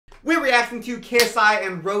We're reacting to KSI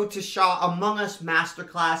and Road to Shaw Among Us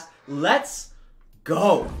Masterclass. Let's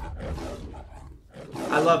go.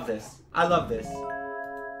 I love this. I love this.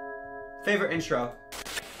 Favorite intro.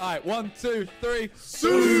 Alright, 1, 2, 3.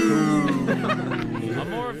 I'm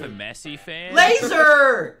more of a Messi fan.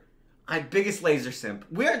 Laser! Biggest laser simp.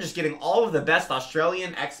 We are just getting all of the best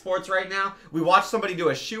Australian exports right now. We watched somebody do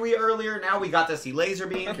a shoey earlier. Now we got to see laser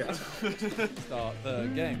beam. Start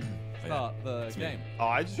the game. Start the game. Oh,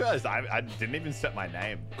 I just realized I didn't even set my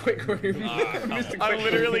name. Quick room. Mr. I'm Quick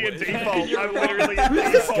literally a default. I'm literally a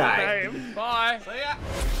Who's this default guy? name. Bye. See ya.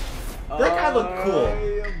 That guy looked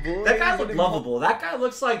cool. That guy looked lovable. That guy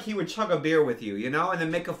looks like he would chug a beer with you, you know, and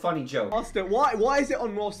then make a funny joke. Imposter. Why is it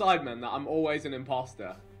on MoreSidemen that I'm always an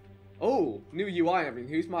imposter? Oh, new UI and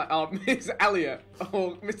everything. Who's my... it's Elliot.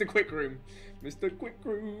 Oh, Mr. Quick Room. Mr. Quick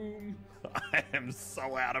Room. I am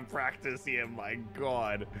so out of practice here, my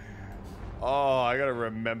god. Oh, I gotta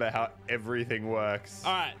remember how everything works.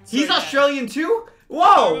 Alright. So He's yeah, Australian too? I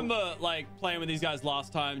Whoa! remember like playing with these guys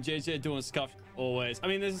last time. JJ doing scuff always. I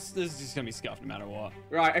mean, this is just gonna be scuffed no matter what.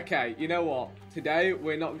 Right. Okay. You know what? Today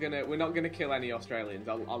we're not gonna kill any Australians.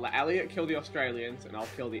 I'll let Elliot kill the Australians and I'll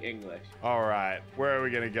kill the English. All right, where are we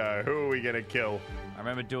gonna go? Who are we gonna kill? I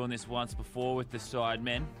remember doing this once before with the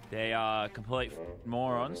sidemen. They are complete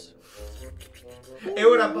morons. Hey,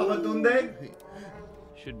 what up, Babatunde?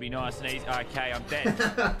 Should be nice and easy. Okay, I'm dead.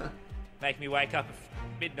 Make me wake up at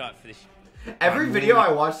midnight for this. Every video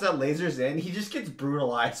I watch that Laser's in, he just gets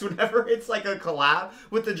brutalized whenever it's like a collab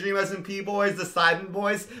with the Dream SMP boys, the Sidemen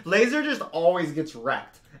boys. Laser just always gets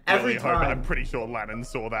wrecked. Every Really hope- time. I'm pretty sure Lannon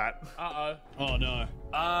saw that. Uh-oh. Oh, no.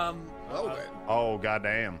 Oh,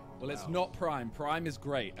 goddamn. Well, it's not Prime. Prime is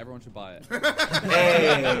great. Everyone should buy it.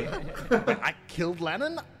 Hey. I killed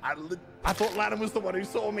Lannon? I thought Lannon was the one who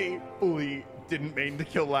saw me. Fully didn't mean to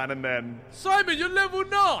kill Lannon then. Simon, you're level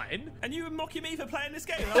 9? And you were mocking me for playing this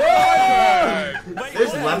game?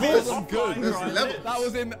 There's levels? I'm good. levels. That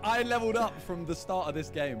was in... I leveled up from the start of this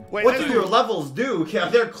game. Wait, What do your levels do? Are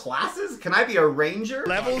there classes? Can I be a ranger?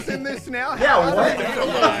 levels in this now? Yeah, what?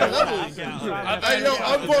 Hey, yo,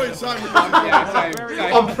 I'm voting Simon. Yeah.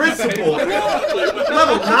 Same. On principle.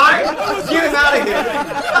 Level 9? Get him out of here.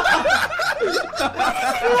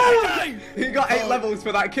 He got 8 levels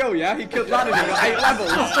for that kill. Yeah. He killed Lannon. He got 8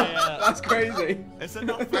 levels. That's crazy.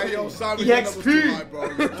 Hey, yo, Simon, EXP. you're too high, bro.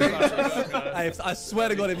 Hey, I swear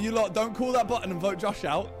to God, if you lot don't call that button and vote Josh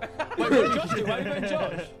out. Wait, what Josh do? Why are you voting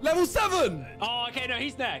Josh? Level 7! Oh, okay, no,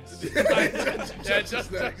 he's next.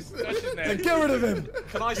 Just next. Then get rid of him.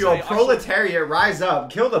 Can I say, Yo, I proletariat, rise up.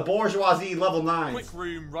 Kill the bourgeoisie level 9. quick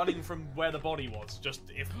room running from where the body was. Just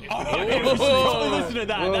if Listen to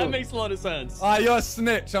that. That makes a lot of sense. Ah, you're a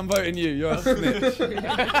snitch. I'm voting you. You're a snitch.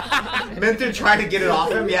 Meant to try to get it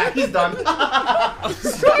off him. Yeah, he's done.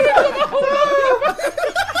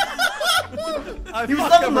 He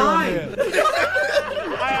was level 9.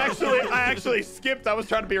 I actually skipped. I was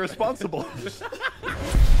trying to be responsible.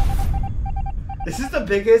 This is the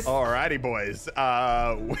biggest. Alrighty, boys.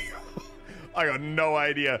 I got no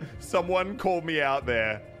idea. Someone called me out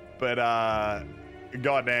there, but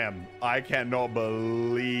goddamn, I cannot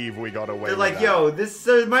believe we got away. They're with like, that. yo,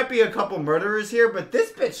 there might be a couple murderers here, but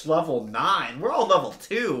this bitch level 9. We're all level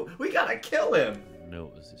 2. We gotta kill him. No,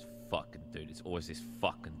 it was this fucking dude. It's always this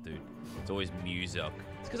fucking dude. It's always music.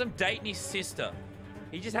 It's because I'm dating his sister.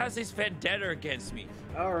 He just has this vendetta against me.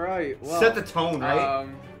 All right. Well, Set the tone, right?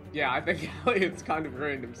 Yeah, I think Elliot's kind of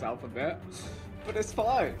ruined himself a bit, but it's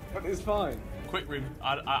fine. quick room,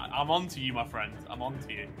 I'm on to you, my friend. I'm on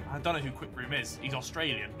to you. I don't know who quick room is. He's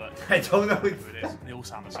Australian, but I don't know. who it is. They all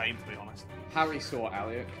sound the same, to be honest. Harry saw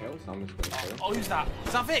Elliot kill, so I'm just gonna kill. Oh, who's that?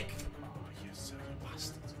 Is that Vic? Oh, you silly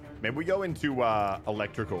bastard. Maybe we go into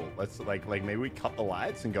electrical. Let's like maybe we cut the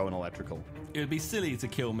lights and go in electrical. It would be silly to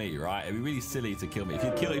kill me, right? It'd be really silly to kill me.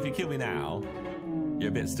 If you kill me now, you're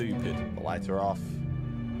a bit stupid. The lights are off.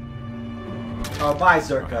 Oh, bye,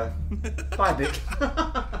 Zerka. Bye, Vic.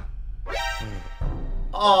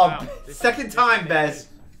 Oh, Wow. second time, Bez.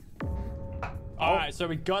 Alright, so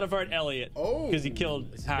we gotta vote Elliot. Oh. Because he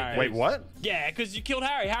killed Harry. Wait, what? Yeah, because you killed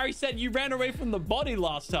Harry. Harry said you ran away from the body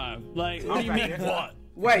last time. Like, what do you mean, what?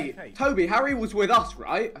 Wait, Toby, Harry was with us,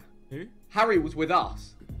 right? Who? Harry was with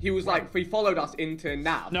us. He was like, he followed us into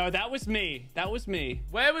Nav. No, that was me. That was me.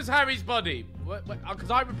 Where was Harry's body? Because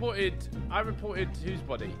I reported whose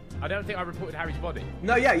body? I don't think I reported Harry's body.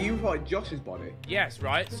 No, yeah, you reported Josh's body. Yes,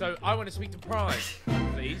 right. So I want to speak to Prime,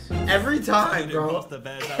 please. Every time, bro. Imposter,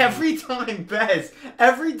 Bez, Every time, Bez.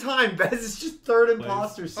 Every time, Bez is just third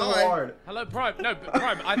imposter so Alright. hard. Hello, Prime. No, but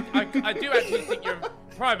Prime, I do actually think you're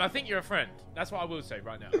Prime. I think you're a friend. That's what I will say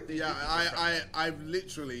right now. Yeah, I've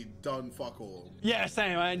literally done fuck all. Yeah,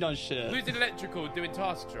 same. I ain't done shit. Who's in electrical doing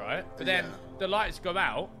tasks, right? But then Yeah. the lights go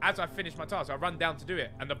out as I finish my task. I run down to do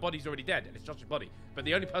it, and the body's already dead, and it's Josh's body. But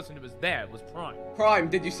the only person who was there was Prime. Prime,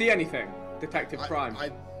 did you see anything? Detective Prime.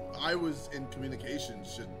 I was in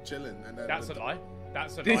communications, chilling, and then That's a lie.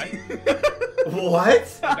 That's a lie.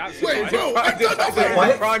 What? That's a Wait, lie. bro, I've done nothing. What?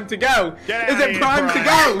 Is it Prime to go? Get Is outta it here, Prime to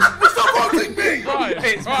Prime. go? Stop voting me! Prime.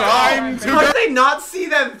 It's Prime. Prime to How go. did they not see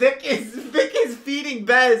that Vic is feeding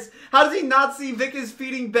Bez? How does he not see Vic is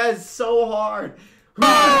feeding Bez so hard? Who's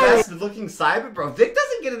the best looking cyber, bro? Vic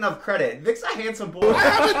doesn't get enough credit. Vic's a handsome boy. I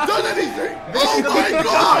haven't done anything! Oh my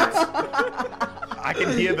god! I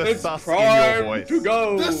can hear the It's sus in your Prime voice. to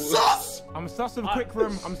go. The sus! I'm sus of quick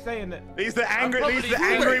room. I'm saying it. These are angry. probably These are do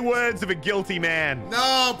angry it. words of a guilty man.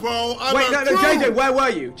 Nah, bro, I'm Wait, a no, crew. JJ, where were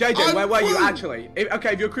you? JJ, I'm where were you crew. actually?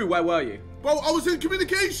 Okay, if you're crew, where were you? Bro, I was in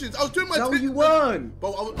communications. I was doing my No, thing. you weren't.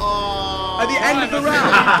 Bro, I was, At the end of the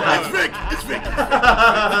round. It's Vic! It's Vic!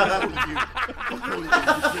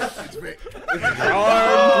 It's Vic!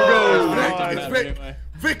 It's Vic!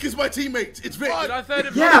 Vic is my teammate! It's Vic! Did I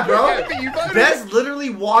third Yeah, bro. imposter? Bez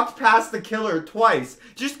literally walked past the killer twice.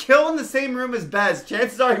 Just kill in the same room as Bez.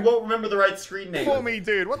 Chances are he won't remember the right screen name. For me,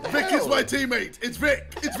 dude. What the Vic hell? is my teammate! It's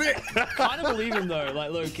Vic! It's Vic! Kind of believe him though,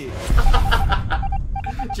 like low key.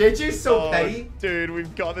 JJ's so Oh, petty. dude,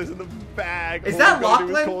 we've got this in the bag. Is All that we've gotta do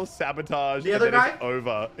is Lachlan? call sabotage. The and other then guy? It's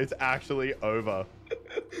over. It's actually over.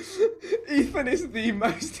 Ethan is the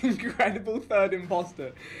most incredible third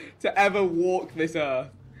imposter to ever walk this earth.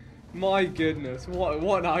 My goodness, what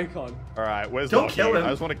an icon. All right, where's Don't Lockie? kill him. I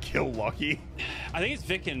just want to kill Lockie. I think it's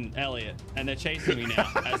Vic and Elliot, and they're chasing me now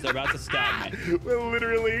as they're about to stab me. We're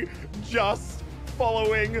literally just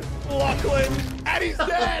following Lachlan, and he's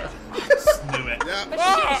dead. Knew it.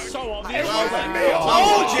 Yeah. So obvious.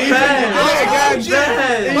 Told you! Bez!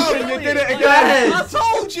 Ethan, you did it again. Bez!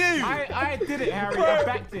 told you! I did it, Harry. I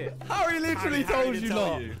backed it. Harry literally told you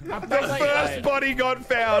not. The first body got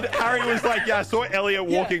found. Harry was like, yeah, I saw Elliot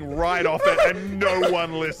walking right off it, and no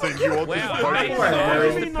one listened. You all just Wow, voted amazing. for him.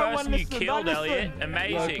 Who's the Really, no one person you listened, killed, I Elliot? listened. Can we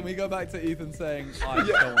Amazing. go back to Ethan saying, I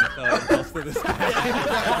just don't want to third imposter this game?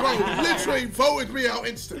 Yeah, bro, literally voted me out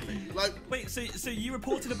instantly. Like, Wait, so you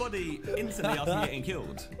reported a body instantly after me getting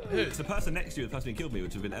killed? It's the person next to you, the person who killed me,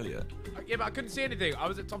 which would have been Elliot. Yeah, but I couldn't see anything. I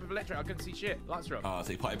was at top of electric. I couldn't see shit. Lights were up. Oh,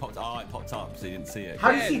 so it popped up, so you didn't see it.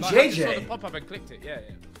 How do you see like, I just saw the JJ? pop up and clicked it. Yeah.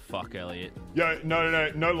 Fuck Elliot. Yo,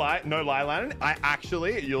 no lie, Landon. I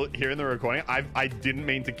actually, you'll hear in the recording, I didn't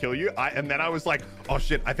mean to kill you. And then I was like, oh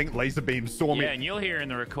shit, I think laser beam saw me. Yeah, and you'll hear in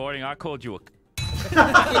the recording, I called you a...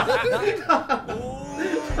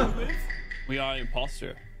 We are an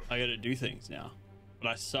imposter. I gotta do things now. But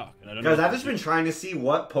I suck, and I don't Guys, know. I've just been trying to see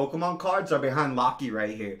what Pokemon cards are behind Lockie right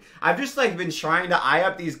here. I've just like been trying to eye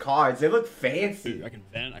up these cards. They look fancy. I can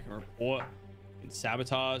vent, I can report, I can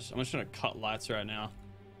sabotage. I'm just trying to cut lights right now.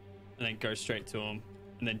 And then go straight to them.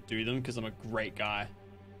 And then do them because I'm a great guy.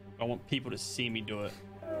 I want people to see me do it.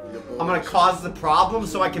 I'm gonna cause the problem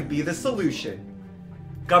so I can be the solution.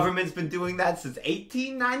 Government's been doing that since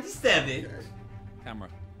 1897. Camera.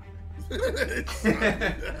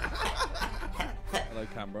 Hello,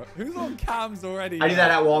 camera. Who's on cams already? I do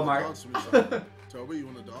that at Walmart. dance for me, son. Toby, you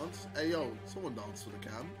want to dance? Hey, yo, someone dance for the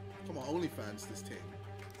cam. Come on, OnlyFans this thing.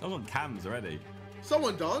 I was on cams already.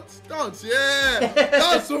 Someone dance? Dance, yeah!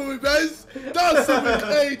 Dance for me, Bez! Dance for me!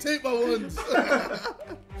 Hey, take my ones!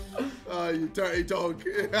 Oh, you dirty dog.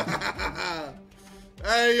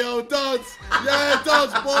 Hey, yo, dance! Yeah,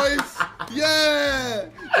 dance, boys! Yeah!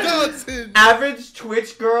 Dancing! Average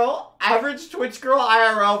Twitch girl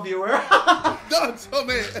IRL viewer. Dance for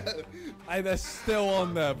me! Hey, they're still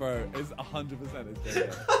on there, bro. It's 100% it's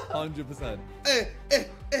JJ. 100%. Eh, eh,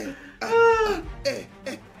 eh,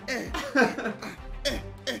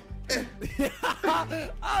 How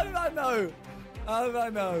did I know? How did I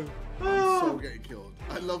know? I'm so getting killed.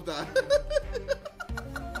 I love that.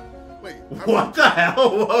 Wait. What the hell?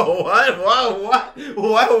 Whoa, what?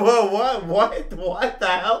 Whoa, what? What the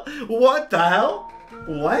hell? What the hell?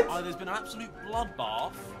 What? There's been an absolute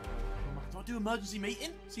bloodbath. Do I do emergency meeting?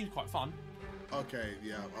 Seems quite fun. Okay,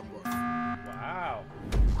 yeah, I'm going. Wow.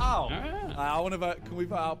 Oh. I want to vote. Can we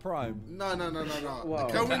vote out Prime? No. Whoa.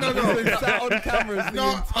 Can we? He's No. been sat on cameras the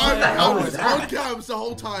No, entire I was on cams the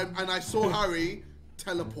whole time, and I saw Harry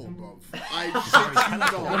teleport, bro. I shit you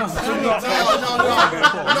not.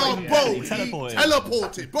 No, bro. He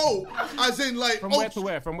teleported, bro. As in, like, From where to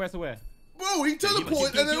where? From where to where? bro. Bro, he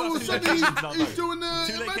teleported and then all of a sudden he's doing the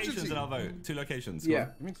 2 locations emergency. and I'll vote. 2 locations. Yeah.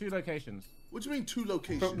 I mean 2 locations. What do you mean 2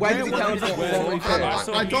 locations? Where did he teleport before he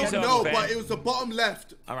I finished? don't know, but it was the bottom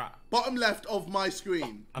left. All right. Bottom left of my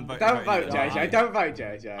screen. Don't vote, JJ. Don't vote,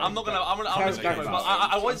 JJ. I'm not gonna. I'm gonna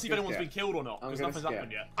I want to see if anyone's been killed or not because nothing's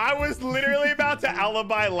happened yet. I was literally about to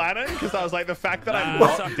alibi Lannon because I was like, the fact that I'm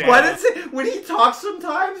not dead. Why does it, when he talks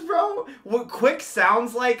sometimes, bro, what Quick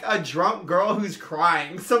sounds like a drunk girl who's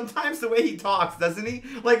crying. Sometimes the way he talks, doesn't he?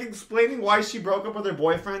 Like explaining why she broke up with her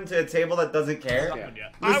boyfriend to a table that doesn't care. Yeah.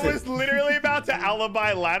 I was literally about to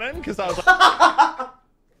alibi Lannon because I was like,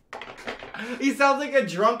 he sounds like a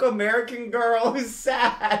drunk American girl who's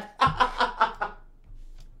sad.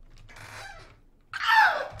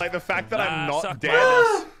 like the fact that I'm not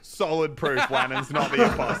dead. Solid proof Lannon's not the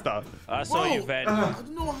imposter. I saw you, Van. I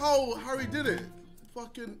don't know how Harry did it.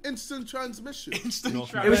 Fucking instant transmission. It was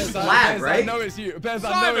just lag, right? I know it's you. Bez,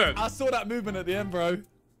 I know it. I saw that movement at the end, bro.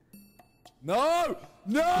 No!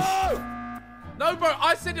 No! No, bro,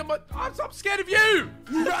 I said I'm scared of you!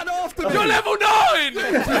 You ran after me! You're level 9!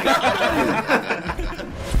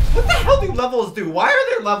 What the hell do levels do? Why are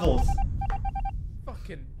there levels?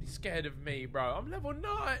 Fucking scared of me, bro. I'm level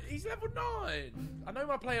 9. He's level 9. I know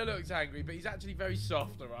my player looks angry, but he's actually very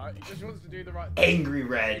soft, alright? He just wants to do the right thing. Angry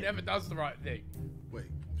Red. He never does the right thing. Wait,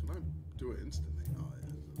 can I do it instantly? Oh, yeah,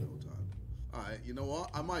 there's a little time. Alright, you know what?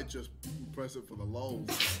 I might just press it for the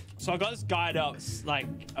lulz. So I got this guide up, like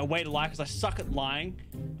a way to lie, because I suck at lying.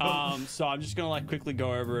 So I'm just gonna like quickly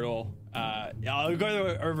go over it all. I'll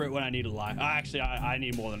go over it when I need to lie. Actually, I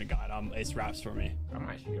need more than a guide. It's wraps for me. I'm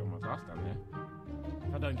actually getting my task done here.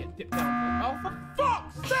 If I don't get dipped down. Oh, for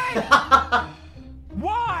fuck's sake!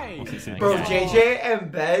 Why? Bro, JJ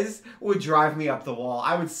and Bez would drive me up the wall.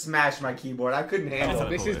 I would smash my keyboard. I couldn't handle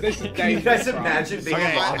it. This is dangerous. Can you guys imagine being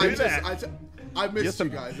a mom? I missed you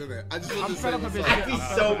guys, innit? I just want to say this. I'd be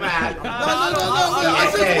so mad. No, I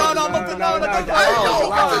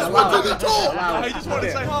just want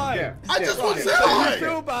to say hi. I just want to say hi. I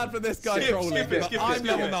feel bad for this guy trolling, but I'm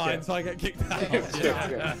level 9, so I get kicked out.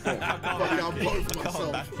 I'm voting for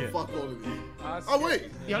myself. Fuck all of you. Oh,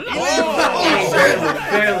 wait. Barely. Oh,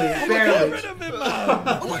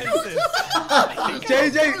 my God. If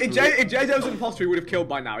JJ was an imposter, he would have killed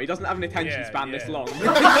by now. He doesn't have an attention span this long.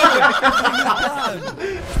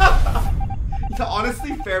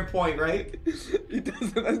 Honestly, fair point, right? He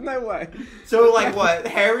doesn't. There's no way. So, like, what?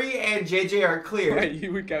 Harry and JJ are clear. Wait,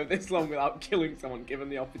 you would go this long without killing someone given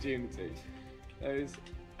the opportunity. There's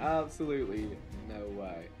absolutely no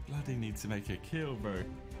way. Bloody need to make a kill, bro.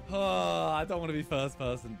 Oh, I don't want to be first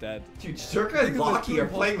person dead. Dude, Circa and Locky are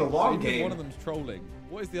playing the long game. One of them's trolling.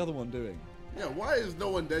 What is the other one doing? Yeah, why is no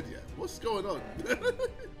one dead yet? What's going on?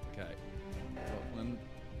 Okay. Scotland,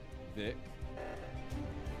 Vic,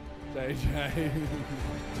 JJ.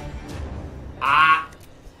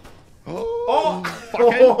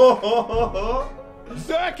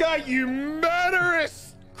 Zerka, you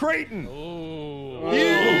murderous cretin!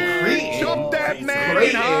 Cretin? Chopped that man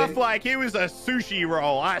in half like he was a sushi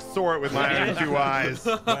roll. I saw it with my own 2 eyes.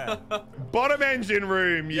 Bottom engine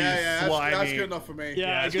room, you slimy. That's good enough for me.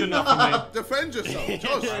 Yeah, good enough for me. Defend yourself,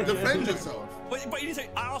 Josh. Defend yourself. But you didn't say.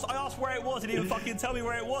 I asked where it was. He didn't even fucking tell me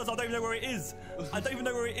where it was. I don't even know where it is. I don't even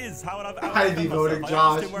know where it is. How would I? I'd be voting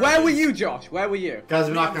Josh. Where were you, Josh? Where were you? Guys,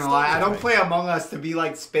 I'm not gonna lie. I don't play Among Us to be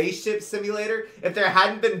like Spaceship Simulator. If there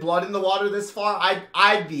hadn't been blood in the water this far,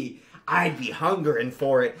 I'd be hungering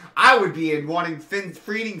for it. I would be in wanting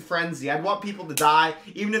feeding frenzy. I'd want people to die,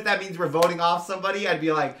 even if that means we're voting off somebody. I'd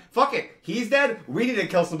be like, fuck it, he's dead. We need to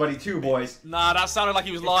kill somebody too, boys. Nah, that sounded like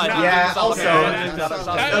he was lying. Yeah, also, that's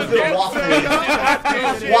a bit waffle.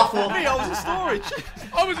 Me, I was in storage.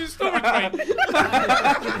 I was in storage, mate.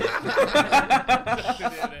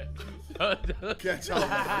 Get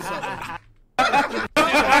out.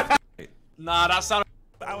 Nah, that sounded.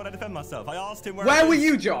 How would I defend myself? I asked him where. Where were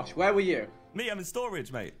you, Josh? Where were you? Me, I'm in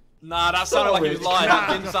storage, mate. Nah, that sounded like he was lying.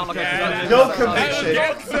 That didn't sound like a No conviction.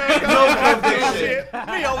 No conviction.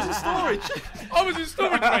 Me, I was in storage. I was in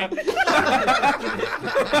storage, mate.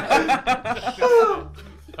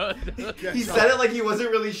 He said it like he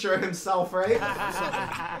wasn't really sure himself, right?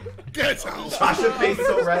 Get out. Sasha face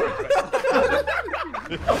so red.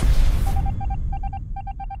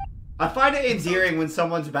 I find it endearing when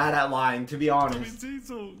someone's bad at lying, to be honest. Tommy T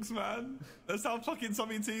talks, man. That's how fucking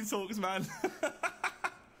Tommy T talks, man.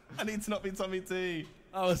 I need to not be Tommy T.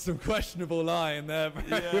 That was some questionable lying there, bro.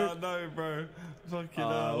 Yeah, I know, bro. Fucking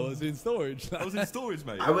I was in storage. I was in storage,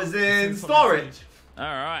 mate. I was in storage. All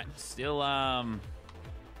right, still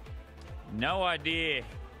no idea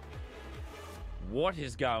what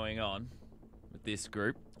is going on with this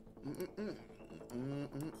group.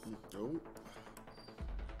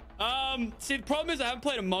 See, the problem is I haven't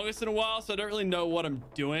played Among Us in a while, so I don't really know what I'm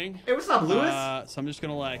doing. Hey, what's up, Lewis? So I'm just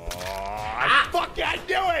gonna like. Fuck! I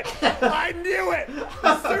knew it! I knew it!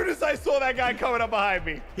 As soon as I saw that guy coming up behind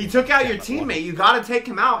me. He took out your teammate. You gotta take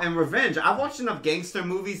him out in revenge. I've watched enough gangster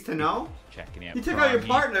movies to know. Checking out. He took out your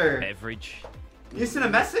partner. Beverage. You sent a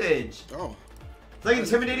message. Oh. It's like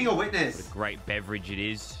intimidating a witness. What a great beverage it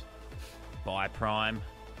is. Buy Prime.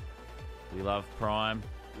 We love Prime.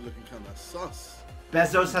 You're looking kind of sus.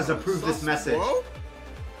 Bezos has approved this message. Bro.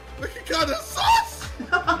 Looking kind of sus.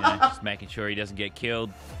 Just making sure he doesn't get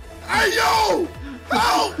killed. Hey, yo!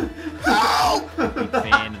 Help! Help! Big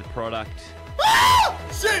fan of the product. Ah!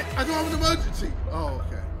 Shit! I don't have an emergency. Oh,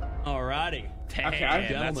 okay. Alrighty. Damn,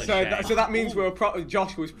 Okay. So that means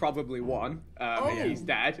Josh was probably one. Oh. He's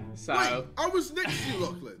dead. So. Wait, I was next to you,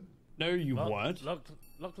 Lachlan. No, you weren't.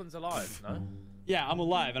 Lachlan's alive, no? Yeah, I'm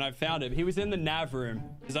alive, and I found him. He was in the nav room.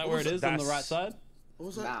 Is that where it is on the right side? What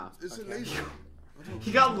was that? Nah, Is it laser?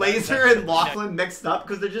 He got Laser and Lachlan mixed up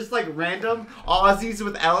because they're just like random Aussies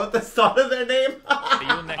with L at the start of their name.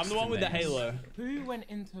 I'm the one with the halo. Who went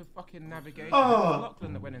into fucking navigation? Oh. It was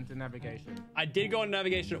Lachlan that went into navigation. I did go on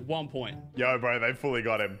navigation at one point. Yo, bro, they fully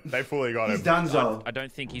got him. They fully got him. He's done so. I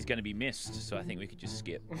don't think he's going to be missed, so I think we could just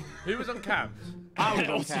skip. Who was on cams? I was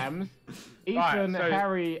on cams. Ethan, so-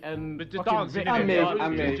 Harry, and But the fucking dancing, Vic. And me, innit?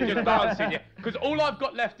 and me. Just dancing, yeah. Because all I've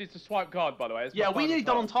got left is to swipe card, by the way. It's Yeah, my we final nearly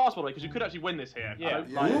done on card. task, by the way, because you could actually win this here. Yeah.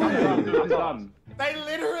 I'm done. They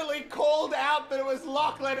literally called out that it was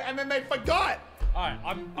Lachlan and then they forgot. Alright,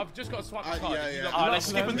 I've just got to swipe the card. Yeah, You yeah. lot- Alright, let's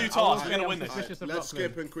skip and do task. We're going to win this. Suspicious of Let's Lachlan.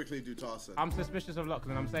 skip and quickly do tasks. then. I'm suspicious of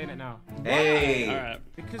Lachlan. I'm saying it now. Hey. Alright.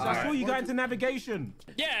 Because I saw you go into navigation.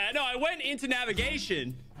 Yeah, no, I went into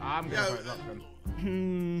navigation. I'm going to vote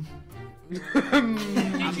Lachlan. Did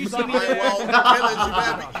you see me Alright, there? well,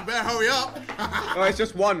 Killers, you better hurry up. Oh, it's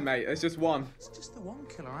just one, mate. It's just one. It's just the one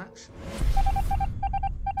killer, actually.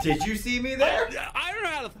 Did you see me there? I don't know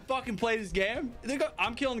how to fucking play this game.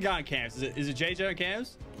 I'm killing the guy on cams. Is it JJ on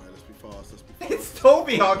cams? Alright, let's be fast. Let's be fast. It's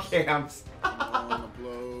Toby on cams. On,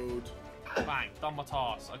 upload. Bang, done my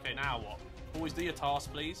task. Okay, now what? Always do your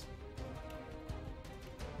task, please.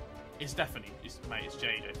 It's definitely, mate, it's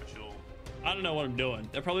JJ for sure. I don't know what I'm doing.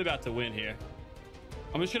 They're probably about to win here.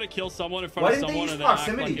 I'm just gonna kill someone in front Why of didn't they someone use and then act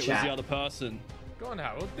proximity like it was chat? the other person. Go on,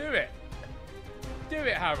 Harold. Do it. Do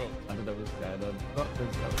it, Harold. I don't know what's going on.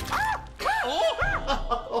 Lachlan's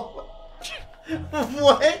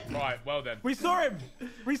What? Right, well then. We saw him.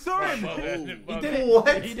 We saw him. Well then. Well He did then. it.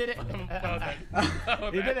 What? He did it. Well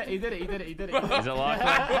then. He did it. He did it. He did it. He did it. Is it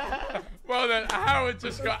Lachlan? Well then, Howard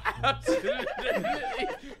just got absolutely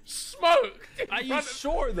smoked. Are you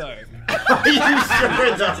sure though? Are you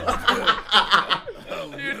sure though?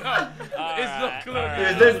 You know, it's Lachlan.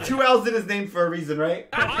 Yeah, there's 2 L's in his name for a reason, right?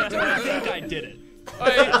 I don't think I did it.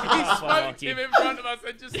 He smoked him in front of us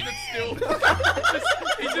and just stood still.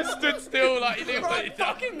 He just stood still like he didn't Bro, put I it down.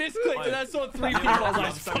 fucking misclicked and I saw 3 people. I was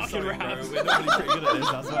like, fucking rounds. We're normally pretty good at this,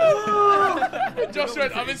 that's why. Josh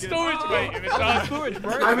went, I'm in storage, mate. If it's not Storage,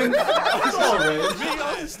 bro. I'm in storage. Me,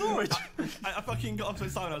 I was in storage. I fucking got up to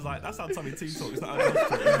Simon. I was like, that sounds Tommy T talk. It's not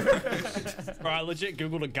how Bro, I legit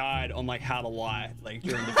googled a guide on like how to lie like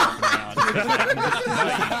during the fucking round.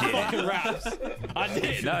 Fucking raps. I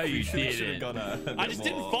did. No, you should've didn't. gone I just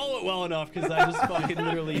didn't follow it well enough because I just fucking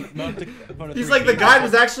literally mugged in front of He's 3 like, the people. guide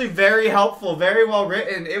was actually very helpful, very well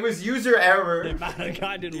written. It was user error. The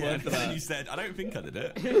guy didn't Yeah, work for but then that. you said, I don't think I did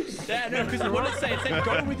it. Yeah, no, because what did it say? It said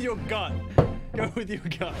go with your gut. Go with your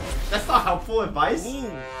gut. That's not helpful advice. Ooh.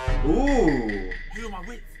 Who am I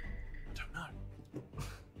with? I don't know.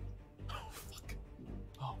 Oh, fuck.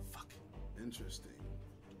 Oh, fuck. Interesting.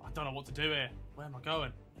 I don't know what to do here. Where am I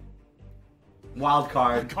going? Wild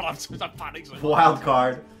card. God, I'm so panicked. So Wild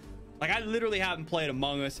card. Like, I literally haven't played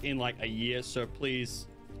Among Us in like a year, so please,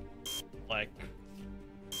 like...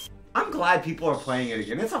 I'm glad people are playing it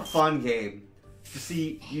again. It's a fun game to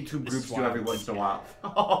see YouTube groups do every once in a while.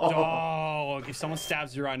 Oh, if someone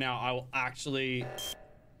stabs you right now, I will actually...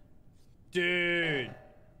 Dude.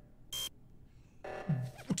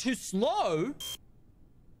 Too slow?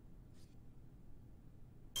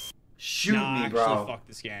 Shoot nah, me, bro. Actually, fuck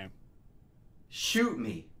this game. Shoot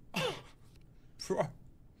me. Bro.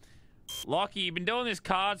 Lockie, you've been doing this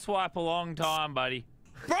card swipe a long time, buddy.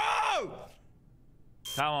 Bro!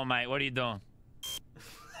 Come on, mate. What are you doing?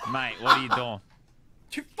 Mate, what are you doing?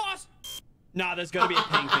 Too fast! Nah, there's gotta be a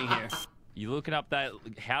ping thing here. You looking up that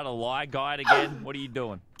how to lie guide again? What are you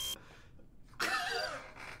doing?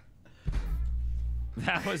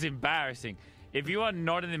 That was embarrassing. If you are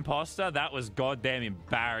not an imposter, that was goddamn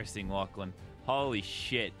embarrassing, Lachlan. Holy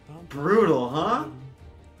shit. Brutal, huh?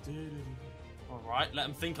 Alright, let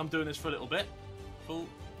him think I'm doing this for a little bit. Cool.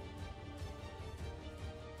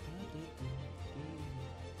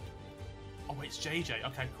 Oh wait, it's JJ.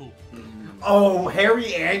 Okay, cool. Oh,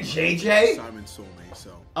 Harry and JJ? Simon saw me,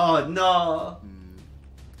 so. Oh, no.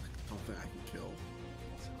 I don't think I can kill.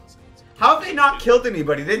 How have they not killed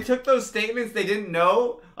anybody? They took those statements they didn't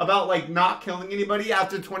know about, like, not killing anybody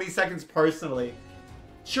after 20 seconds personally.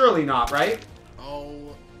 Surely not, right?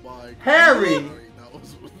 Oh my Harry! God. That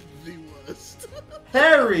was the worst.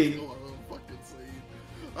 Harry! Oh, I'm fucking saying.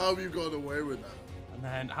 How have you got away with that? And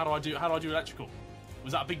then how do I do electrical?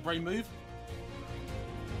 Was that a big brain move?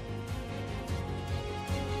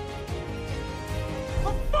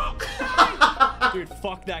 Dude,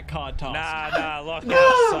 fuck that card toss. Nah, lock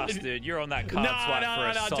out sus, dude. You're on that card swipe for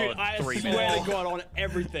a solid dude, I 3 swear minutes. to God on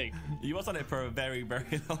everything. You was on it for a very,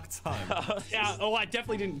 very long time. Yeah, oh, I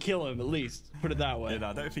definitely didn't kill him, at least. Put it that way. Yeah, no,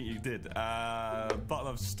 I don't think you did. Bottom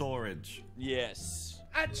of storage. Yes.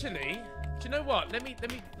 Actually, do you know what? Let me.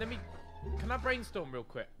 Can I brainstorm real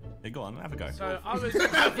quick? Yeah, go on, have a go. So I was.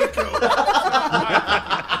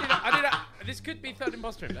 This could be third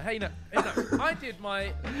imposter. But hey, no, I did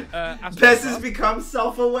my. Bess has become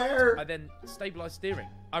self-aware. I then stabilized steering.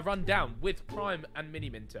 I run down with Prime and Mini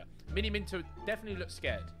Minter. Mini Minter definitely looked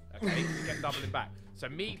scared. Okay, he kept doubling back. So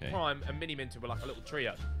me, Prime, and Mini Minter were like a little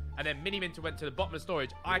trio. And then Mini Minter went to the bottom of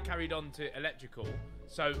storage. I carried on to electrical.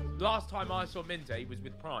 So last time I saw Minter, he was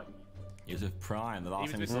with Prime. He was with Prime the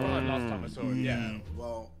last time He was we with saw Prime him. last time I saw him. Yeah.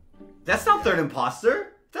 Well, That's not third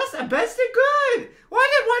imposter. That's Bez did good. Why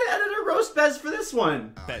did editor roast Bez for this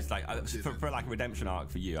one? Bez, like for like a redemption arc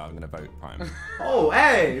for you, I'm gonna vote Prime. Oh,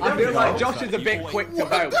 hey. I feel like Josh is a bit quick to vote.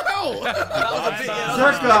 what the hell? That was a bit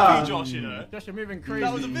Circa. Josh, you know. Josh, you're moving crazy.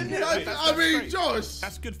 That was a bit I mean, Josh.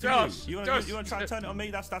 That's good for Josh, you. You wanna try and turn it on me?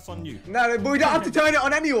 That's on you. No, but we don't have to turn it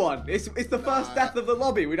on anyone. It's the first death of the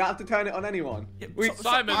lobby. We don't have to turn it on anyone.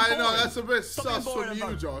 Simon, I know, that's a bit Stop sus being boring from you,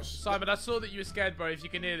 about- Josh. Simon, I saw that you were scared, bro. If you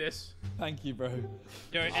can hear this. Thank you, bro.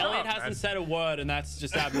 Dude, Elliot hasn't said a word, and that's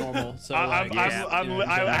just abnormal. So I have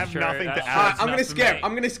nothing to add. I'm gonna skip.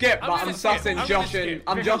 I'm gonna skip, but I'm sussing Josh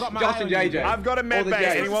and Josh and JJ. I've got a med All the bay.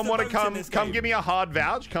 J's. Anyone want to Votes in come? this Come game. give me a hard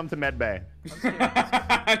vouch. Come to med bay.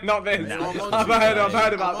 Not this. I'm on I've to you, heard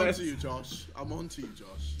Josh. about I'm this. on to you, Josh. I'm on to you,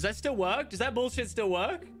 Josh. does that still work? Does that bullshit still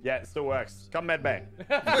work? Yeah, it still works. Come med bay.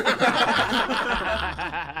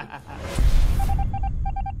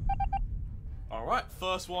 All right,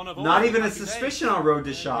 first one of all. Not even a Happy suspicion days. on Road to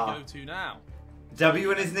Where Shaw. we go to now.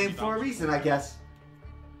 W in his name for a reason, I guess.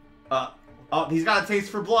 Oh, he's got a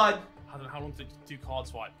taste for blood. I don't know how long to do card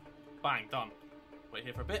swipe. Bang, done. Wait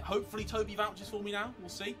here for a bit. Hopefully Toby vouches for me now. We'll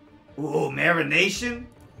see. Ooh, marination.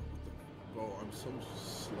 Bro, I'm so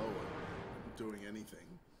slow at doing anything.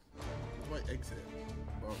 Where's my exit?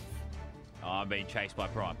 Bro, Oh, I'm being chased by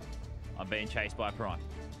Prime. I'm being chased by Prime.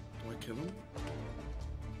 do I kill him?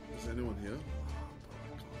 Is anyone here?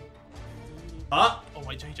 Oh, Oh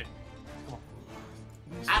wait, JJ. Come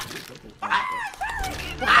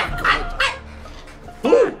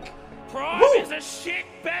on. Prime is a shit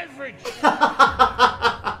beverage.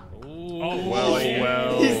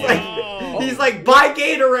 He's like, buy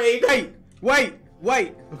Gatorade.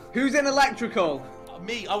 Wait. Who's in electrical?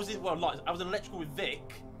 Me, I was in electrical with Vic,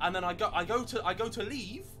 and then I go to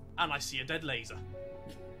leave, and I see a dead laser.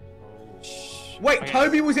 Wait,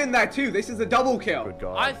 Toby was in there too. This is a double kill. Good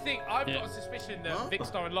God. I think I've got a suspicion that Vic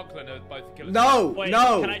Star and Lachlan are both killers. No, Wait,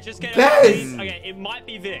 no. Can I just get Bez! Okay, it might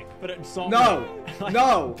be Vic, but it's not.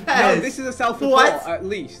 No. Bez. This is a self-report What? at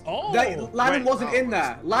least. Oh. Lannon wasn't in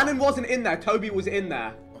there. Lannon wasn't in there. Toby was in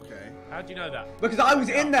there. Okay. How do you know that? Because I was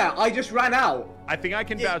in there. I just ran out. I think I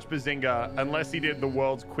can vouch Bazinga unless he did the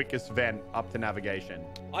world's quickest vent up to navigation.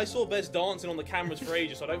 I saw Bez dancing on the cameras for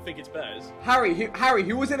ages, so I don't think it's Bez. Harry,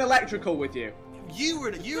 who was in electrical with you? You were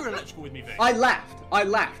in electrical with me, Vic. I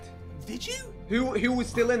left. Did you? Who was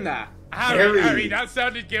still in there? Harry, that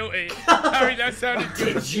sounded guilty. Harry, that sounded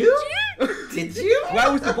guilty. Did you? Did you?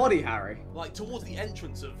 Where was the body, Harry? Like towards the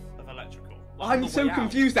entrance of electrical. I'm so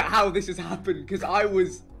confused at how this has happened because I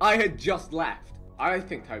had just left. I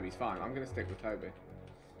think Toby's fine. I'm gonna stick with Toby.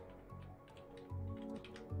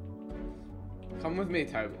 Come with me,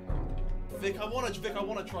 Toby. Vic, I wanna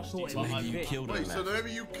trust you. Maybe you killed him. Wait, so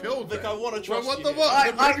maybe you killed Vic, him. I wanna trust What you. the fuck?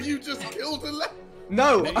 I- Maybe you just killed him.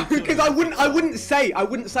 No, because I wouldn't say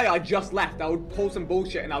I just left. I would pull some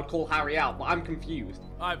bullshit and I would call Harry out, but I'm confused.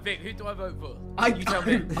 Alright, Vic, who do I vote for? You tell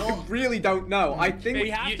me. I really don't know. I think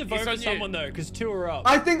We have to vote for someone though, because 2 are up.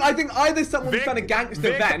 I think either someone's Vic, done a gangster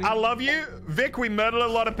Vic, then. I love you. Vic, we murdered a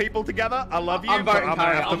lot of people together. I love you, I'm but voting I'm gonna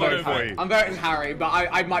Harry. have to vote for you. I'm voting Harry, but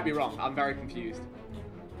I might be wrong. I'm very confused.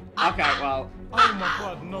 Okay, well. Oh my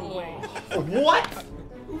god, no way. What?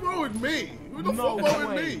 Who voted me? Who the fuck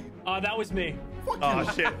voted me? That was me. Oh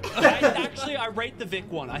shit. Actually, I rate the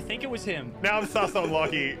Vic one. I think it was him. Now I'm sus on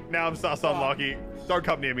Lockie. Now I'm sus on Lockie. Don't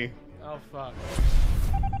come near me. Oh, fuck.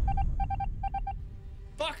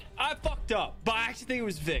 Fuck, I fucked up. But I actually think it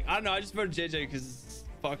was Vic. I don't know, I just voted JJ because it's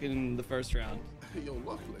fucking the first round. Hey, yo,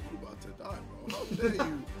 luckily you about to die, bro. How dare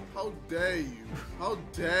you? How dare you? How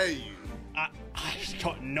dare you? I just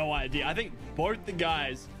got no idea. I think both the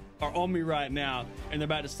guys are on me right now, and they're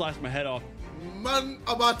about to slice my head off. Man,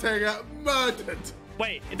 I'm about to get murdered.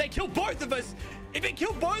 Wait, if they kill both of us, then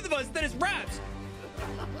it's Raps.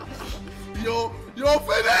 You're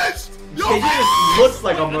finished. You're He finished. just looks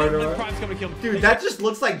like a murderer. Crime's gonna kill me. Dude, that just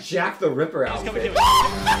looks like Jack the Ripper outfit.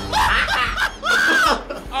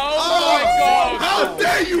 Oh my god! How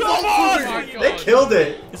dare you vote for me? They killed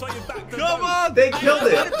it. It's like you're back. Come on. They killed I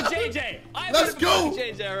voted it. for JJ. Let's go.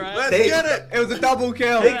 JJ, all right? Let's They- get it. It was a double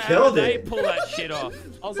kill. They killed They it. pull that shit off.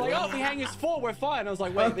 I was like, oh, we hang his 4, we're fine. I was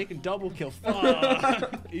like, wait, they can double kill.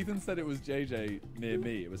 Fuck. Ethan said it was JJ near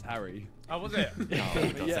me. It was Harry. Oh, was it?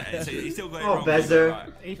 Yeah. So you still got it Oh, wrong. Bezer.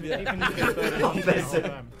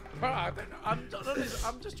 Right.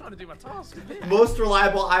 I'm just trying to do my task. Most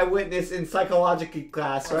reliable eyewitness in psychology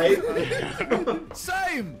class, right?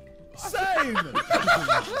 Same.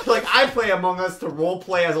 Like, I play Among Us to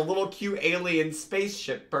roleplay as a little cute alien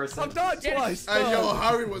spaceship person. I've died twice. And yo,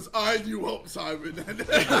 Harry was eyeing you up, Simon.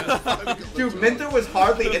 Dude, Minter was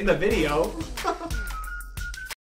hardly in the video.